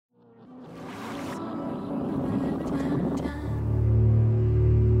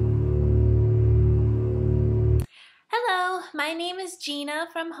my name is Gina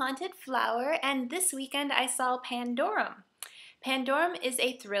from Haunted Flower, and this weekend I saw Pandorum. Pandorum is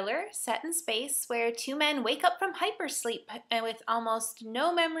a thriller set in space where two men wake up from hypersleep with almost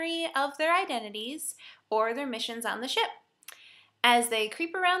no memory of their identities or their missions on the ship. As they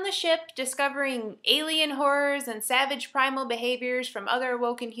creep around the ship, discovering alien horrors and savage primal behaviors from other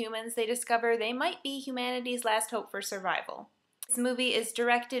awoken humans, they discover they might be humanity's last hope for survival. This movie is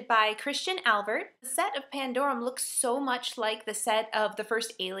directed by Christian Albert. The set of Pandorum looks so much like the set of the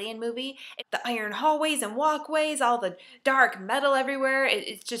first Alien movie. The iron hallways and walkways, all the dark metal everywhere.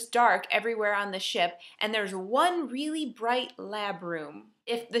 It's just dark everywhere on the ship, and there's one really bright lab room.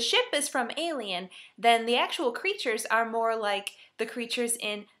 If the ship is from Alien, then the actual creatures are more like the creatures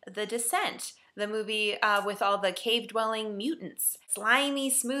in The Descent, the movie with all the cave-dwelling mutants. Slimy,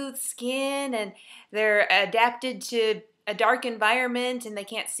 smooth skin, and they're adapted to a dark environment and they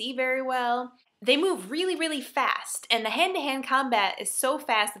can't see very well. They move really, really fast, and the hand-to-hand combat is so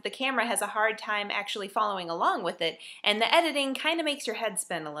fast that the camera has a hard time actually following along with it, and the editing kind of makes your head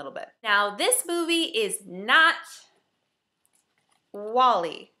spin a little bit. Now, this movie is not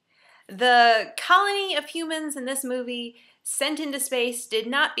WALL-E. The colony of humans in this movie sent into space did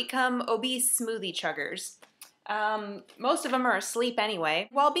not become obese smoothie chuggers. Most of them are asleep anyway.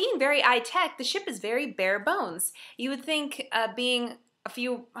 While being very high-tech, the ship is very bare bones. You would think being a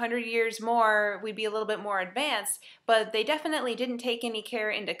few hundred years more, we'd be a little bit more advanced, but they definitely didn't take any care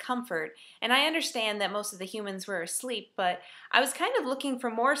into comfort. And I understand that most of the humans were asleep, but I was kind of looking for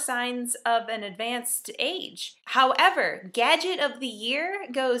more signs of an advanced age. However, Gadget of the Year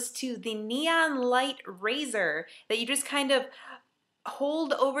goes to the neon light razor that you just kind of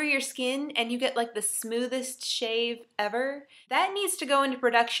hold over your skin and you get like the smoothest shave ever. That needs to go into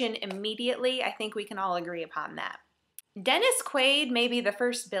production immediately. I think we can all agree upon that. Dennis Quaid may be the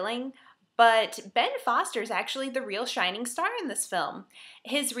first billing, but Ben Foster is actually the real shining star in this film.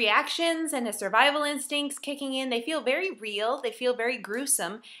 His reactions and his survival instincts kicking in, they feel very real, they feel very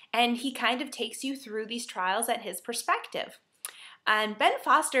gruesome, and he kind of takes you through these trials at his perspective. And Ben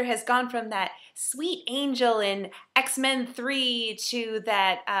Foster has gone from that sweet angel in X-Men 3 to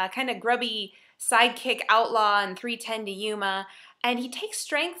that kind of grubby sidekick outlaw in 3:10 to Yuma. And he takes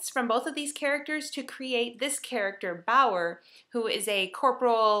strengths from both of these characters to create this character, Bauer, who is a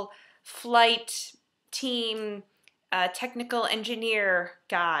corporal flight team technical engineer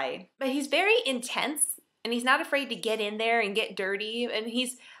guy. But he's very intense, and he's not afraid to get in there and get dirty, and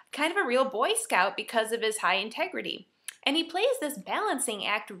he's kind of a real Boy Scout because of his high integrity. And he plays this balancing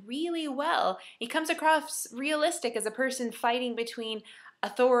act really well. He comes across realistic as a person fighting between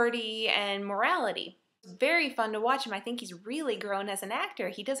authority and morality. It's very fun to watch him. I think he's really grown as an actor.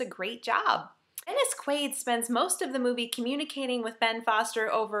 He does a great job. Dennis Quaid spends most of the movie communicating with Ben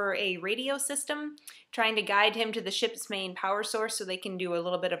Foster over a radio system, trying to guide him to the ship's main power source so they can do a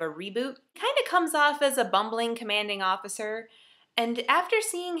little bit of a reboot. Kind of comes off as a bumbling commanding officer. And after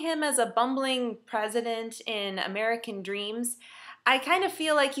seeing him as a bumbling president in American Dreams, I kind of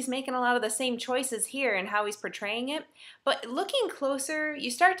feel like he's making a lot of the same choices here in how he's portraying it. But looking closer,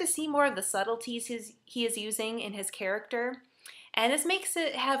 you start to see more of the subtleties he is using in his character. And this makes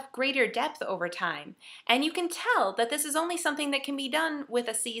it have greater depth over time. And you can tell that this is only something that can be done with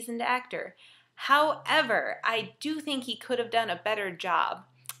a seasoned actor. However, I do think he could have done a better job.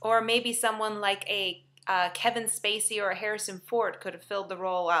 Or maybe someone like a Kevin Spacey or Harrison Ford could have filled the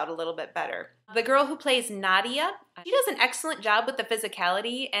role out a little bit better. The girl who plays Nadia, she does an excellent job with the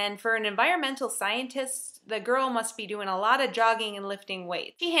physicality, and for an environmental scientist, the girl must be doing a lot of jogging and lifting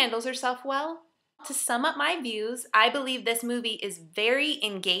weights. She handles herself well. To sum up my views, I believe this movie is very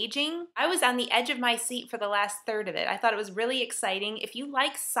engaging. I was on the edge of my seat for the last third of it. I thought it was really exciting. If you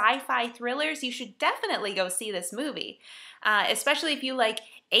like sci-fi thrillers, you should definitely go see this movie. Especially if you like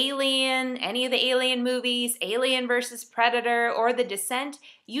Alien, any of the Alien movies, Alien vs. Predator, or The Descent,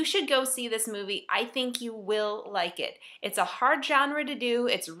 you should go see this movie. I think you will like it. It's a hard genre to do.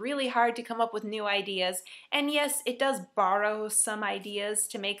 It's really hard to come up with new ideas. And yes, it does borrow some ideas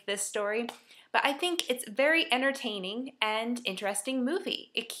to make this story. But I think it's a very entertaining and interesting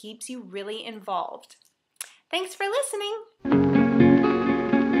movie. It keeps you really involved. Thanks for listening.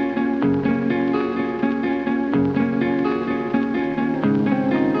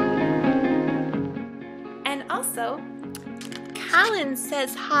 Also, Collins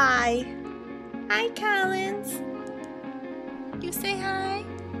says hi. Hi, Collins. You say hi?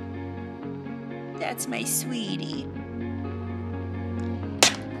 That's my sweetie.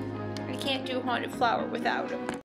 I can't do Haunted Flower without him.